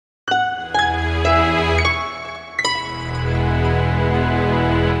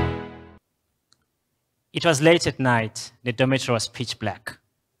It was late at night. The dormitory was pitch black.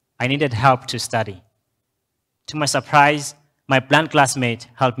 I needed help to study. To my surprise, my blind classmate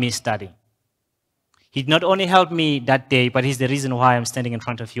helped me study. He not only helped me that day, but he's the reason why I'm standing in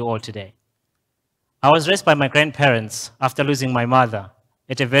front of you all today. I was raised by my grandparents after losing my mother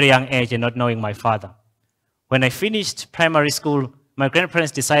at a very young age and not knowing my father. When I finished primary school, my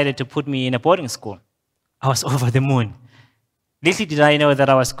grandparents decided to put me in a boarding school. I was over the moon. Little did I know that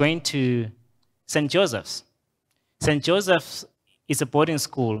I was going to St. Joseph's. St. Joseph's is a boarding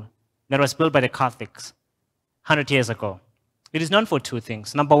school that was built by the Catholics 100 years ago. It is known for two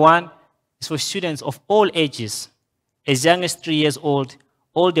things. Number one, it's for students of all ages, as young as 3 years old,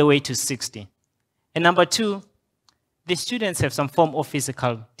 all the way to 60. And number two, the students have some form of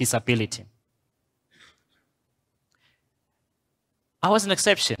physical disability. I was an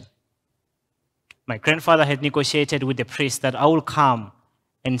exception. My grandfather had negotiated with the priest that I will come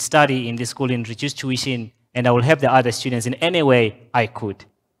and study in this school in reduced tuition, and I will help the other students in any way I could.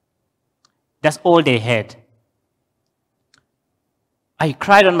 That's all they had. I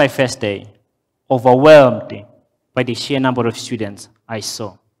cried on my first day, overwhelmed by the sheer number of students I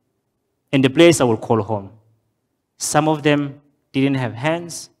saw, and the place I would call home. Some of them didn't have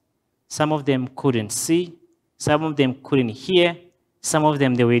hands, some of them couldn't see, some of them couldn't hear, some of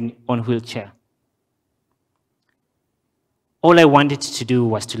them they were on wheelchair. All I wanted to do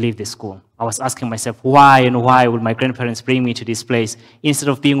was to leave the school. I was asking myself, why and why would my grandparents bring me to this place instead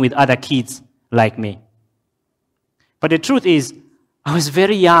of being with other kids like me? But the truth is, I was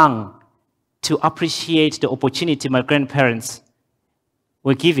very young to appreciate the opportunity my grandparents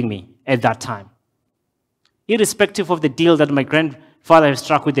were giving me at that time. Irrespective of the deal that my grandfather had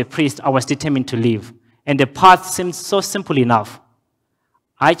struck with the priest, I was determined to leave. And the path seemed so simple enough.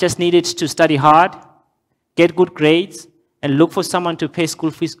 I just needed to study hard, get good grades, and look for someone to pay school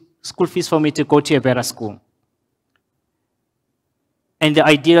fees for me to go to a better school. And the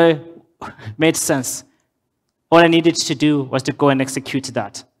idea made sense. All I needed to do was to go and execute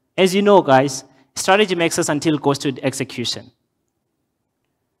that. As you know, guys, strategy makes us until it goes to execution.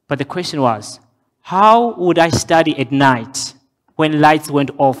 But the question was, how would I study at night when lights went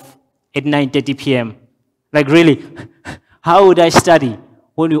off at 9:30 p.m.? Like really, how would I study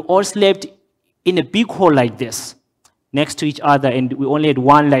when we all slept in a big hall like this, next to each other, and we only had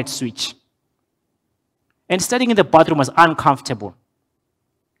one light switch? And studying in the bathroom was uncomfortable.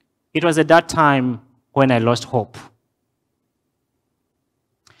 It was at that time when I lost hope.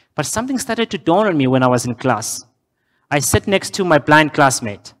 But something started to dawn on me when I was in class. I sat next to my blind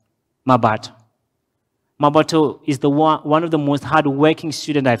classmate, Mabato. Mabato is one of the most hardworking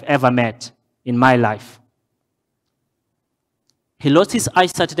students I've ever met in my life. He lost his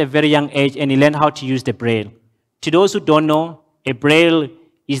eyesight at a very young age, and he learned how to use the Braille. To those who don't know, a Braille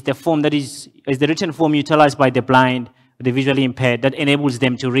is the form that is the written form utilized by the blind, the visually impaired, that enables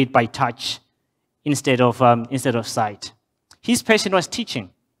them to read by touch instead of sight. His passion was teaching.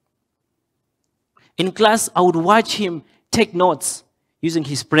 In class, I would watch him take notes using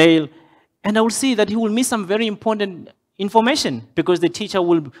his Braille, and I would see that he will miss some very important information because the teacher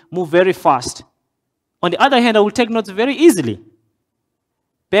will move very fast. On the other hand, I will take notes very easily.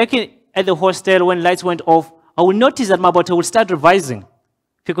 Back at the hostel, when lights went off, I will notice that Mabato will start revising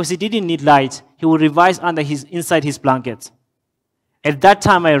because he didn't need light. He would revise inside his blankets. At that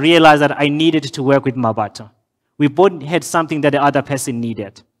time, I realized that I needed to work with Mabato. We both had something that the other person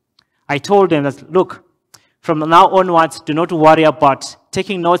needed. I told him that, look, from now onwards, do not worry about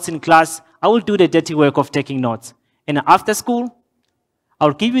taking notes in class. I will do the dirty work of taking notes. And after school, I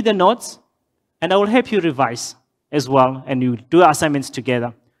will give you the notes, and I will help you revise as well, and you do assignments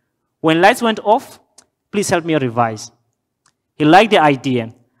together. When lights went off, please help me revise. He liked the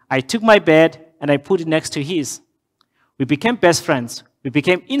idea. I took my bed, and I put it next to his. We became best friends. We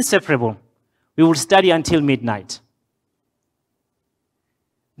became inseparable. We would study until midnight.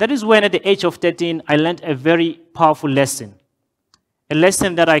 That is when, at the age of 13, I learned a very powerful lesson. A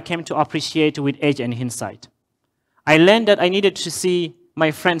lesson that I came to appreciate with age and hindsight. I learned that I needed to see my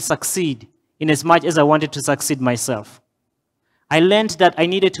friends succeed in as much as I wanted to succeed myself. I learned that I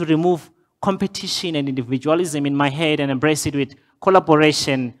needed to remove competition and individualism in my head and embrace it with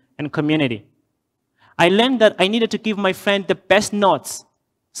collaboration and community. I learned that I needed to give my friend the best notes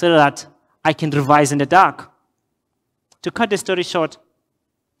so that I can revise in the dark. To cut the story short,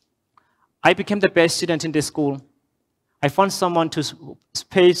 I became the best student in the school. I found someone to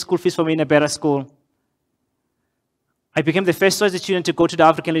pay school fees for me in a better school. I became the first choice student to go to the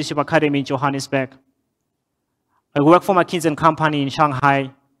African Leadership Academy in Johannesburg. I worked for McKinsey & Company in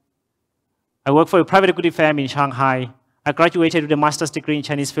Shanghai. I worked for a private equity firm in Shanghai. I graduated with a master's degree in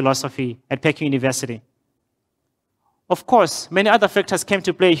Chinese philosophy at Peking University. Of course, many other factors came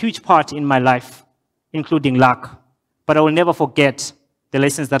to play a huge part in my life, including luck. But I will never forget the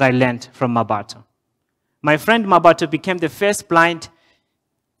lessons that I learned from Mabato. My friend Mabato became the first blind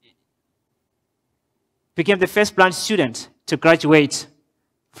student to graduate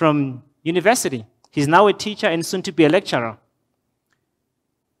from university. He's now a teacher and soon to be a lecturer.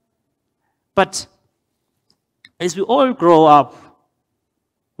 But as we all grow up,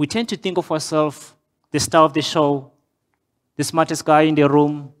 we tend to think of ourselves the star of the show, the smartest guy in the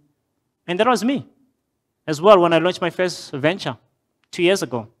room. And that was me as well when I launched my first venture 2 years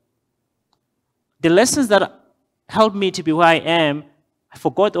ago. The lessons that helped me to be where I am, I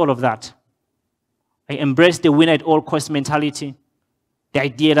forgot all of that. I embraced the winner at all cost mentality, the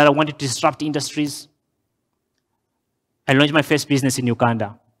idea that I wanted to disrupt industries. I launched my first business in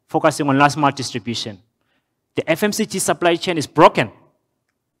Uganda, focusing on last mile distribution. The FMCG supply chain is broken.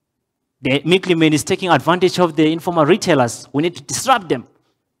 The middleman is taking advantage of the informal retailers. We need to disrupt them.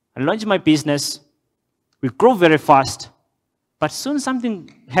 I launched my business. We grew very fast. But soon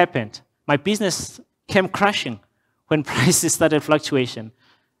something happened. My business came crashing when prices started fluctuating,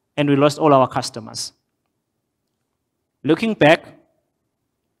 and we lost all our customers. Looking back,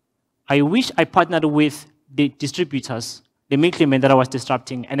 I wish I partnered with the distributors, the middlemen that I was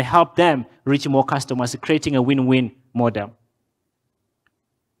disrupting, and helped them reach more customers, creating a win-win model.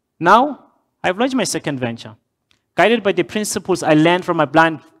 Now, I've launched my second venture, guided by the principles I learned from my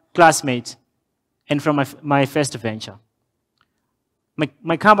blind classmate and from my first venture.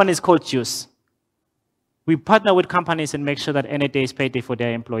 My company is called Juice. We partner with companies and make sure that any day is payday for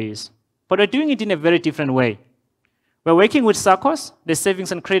their employees. But we're doing it in a very different way. We're working with SACCOs, the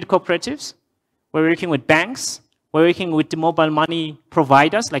savings and credit cooperatives. We're working with banks. We're working with the mobile money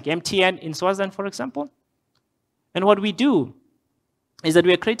providers like MTN in Swaziland, for example. And what we do is that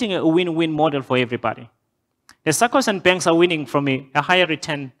we are creating a win-win model for everybody. The SACCOs and banks are winning from a higher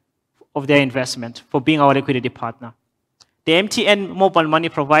return of their investment for being our liquidity partner. The MTN mobile money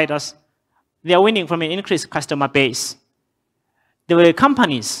providers, they are winning from an increased customer base. The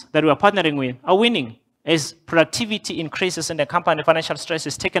companies that we are partnering with are winning as productivity increases and the company financial stress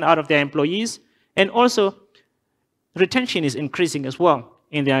is taken out of their employees, and also retention is increasing as well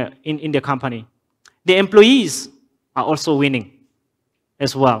in the company. The employees are also winning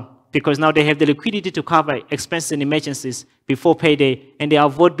as well, because now they have the liquidity to cover expenses and emergencies before payday, and they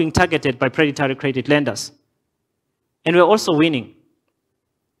avoid being targeted by predatory credit lenders. And we're also winning.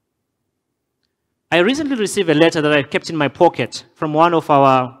 I recently received a letter that I kept in my pocket from one of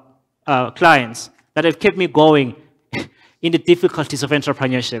our clients that have kept me going in the difficulties of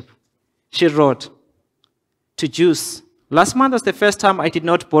entrepreneurship. She wrote, "To Juice, last month was the first time I did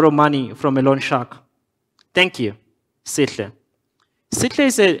not borrow money from a loan shark. Thank you, Sitle." Sitle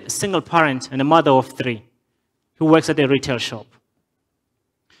is a single parent and a mother of 3 who works at a retail shop.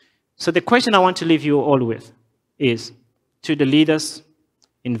 So the question I want to leave you all with is, to the leaders,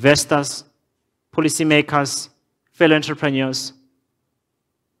 investors, policymakers, fellow entrepreneurs,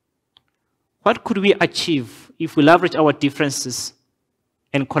 what could we achieve if we leverage our differences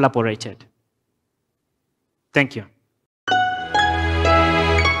and collaborated? Thank you.